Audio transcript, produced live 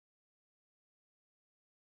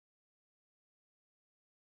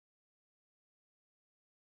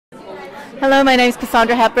Hello, my name is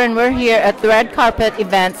Cassandra Hepburn. We're here at the Red Carpet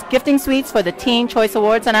Events Gifting Suites for the Teen Choice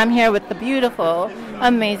Awards, and I'm here with the beautiful,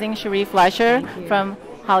 amazing Sheree Fletcher from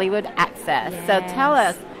Hollywood Access. Yes. So tell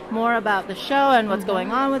us more about the show and what's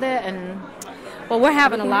going on with it. Well, we're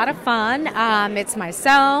having a lot of fun. It's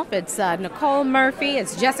myself, it's Nicole Murphy,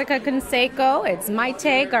 it's Jessica Canseco, it's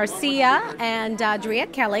Maite Garcia, and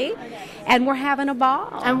Driette Kelly, and we're having a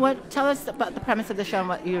ball. And tell us about the premise of the show and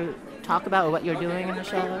what you talk about or what you're doing in the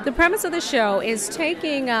show. The premise of the show is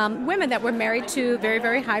taking women that were married to very,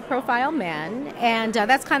 very high-profile men, and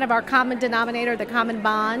that's kind of our common denominator, the common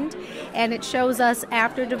bond, and it shows us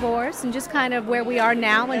after divorce and just kind of where we are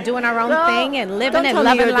now and doing our own thing and living and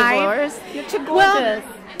loving life. Divorced. You're too gorgeous.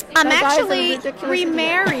 Well, I'm actually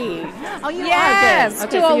remarried. Oh, you yes, are?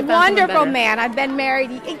 Good. Okay, to so a wonderful man. man. I've been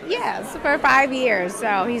married, yes, for 5 years,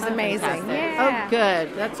 so he's amazing. Fantastic. Yeah. Oh,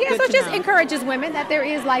 good. That's yeah, good so it to just know. encourages women that there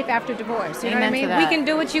is life after divorce. You know what I Amen to mean? that. We can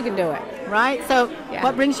do it, you can do it. Right? So Yeah.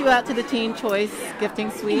 what brings you out to the Teen Choice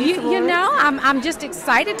Gifting Suite? You know, I'm just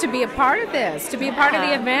excited to be a part of this, to be a part of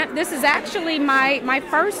the event. This is actually my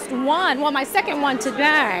first one, well, my second one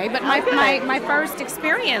today, but my first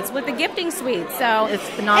experience with the gifting suite. So it's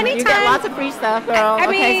phenomenal. anytime, you get lots of free stuff, girl. I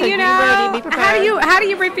mean, okay, so you know, be ready, be prepared. how do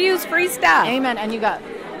you refuse free stuff? Amen. And you got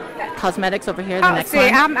cosmetics over here. The next see,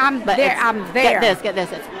 one. I'm But there. I'm there. Get this.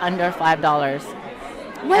 It's under $5.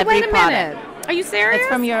 Wait a product. minute. Are you serious? It's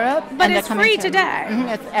from Europe, but and it's they're coming free to- today.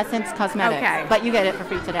 It's Essence Cosmetics, Okay. but you get it for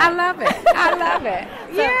free today. I love it. I love it.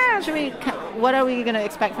 So, Yeah. Sheree, what are we going to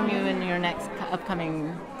expect from you in your next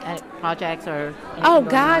upcoming projects or? Oh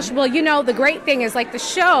gosh, well, you know, the great thing is like the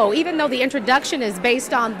show, even though the introduction is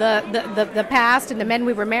based on the past and the men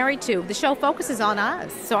we were married to, the show focuses on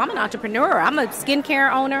us. So I'm an entrepreneur. I'm a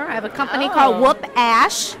skincare owner. I have a company called Whoop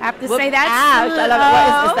Ash. I have to say that. Ash. I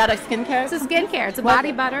love it. Is that a skincare? It's a skincare. It's a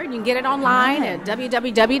body butter. You can get it online at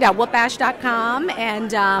www.whoopash.com.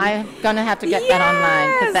 And I'm gonna have to get that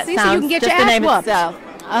online because that Yes. sounds So you can get just your the ass name whooped. itself.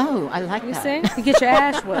 Oh, I like You that. see? You get your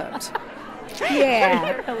ass whooped. Yeah.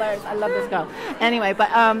 You're hilarious. I love this girl. Anyway, but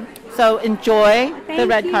so enjoy the Thank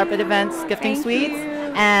Red you. Carpet Events Gifting Thank Suites,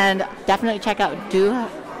 you. and definitely check out Do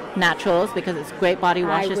Naturals because it's great body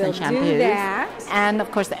washes will and do shampoos, that. and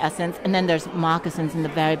of course the Essence, and then there's moccasins in the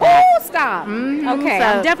very back. Oh, stop. Okay, So-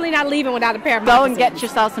 I'm definitely not leaving without a pair of Go moccasins. and get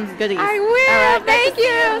yourself some goodies. I will. All right, Thank good to see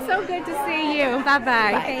you. So good to see you.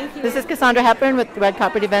 Bye-bye. Bye. Thank you. This is Cassandra Hepburn with the Red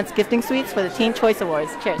Carpet Events Gifting Suites for the Teen Choice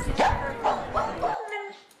Awards. Cheers.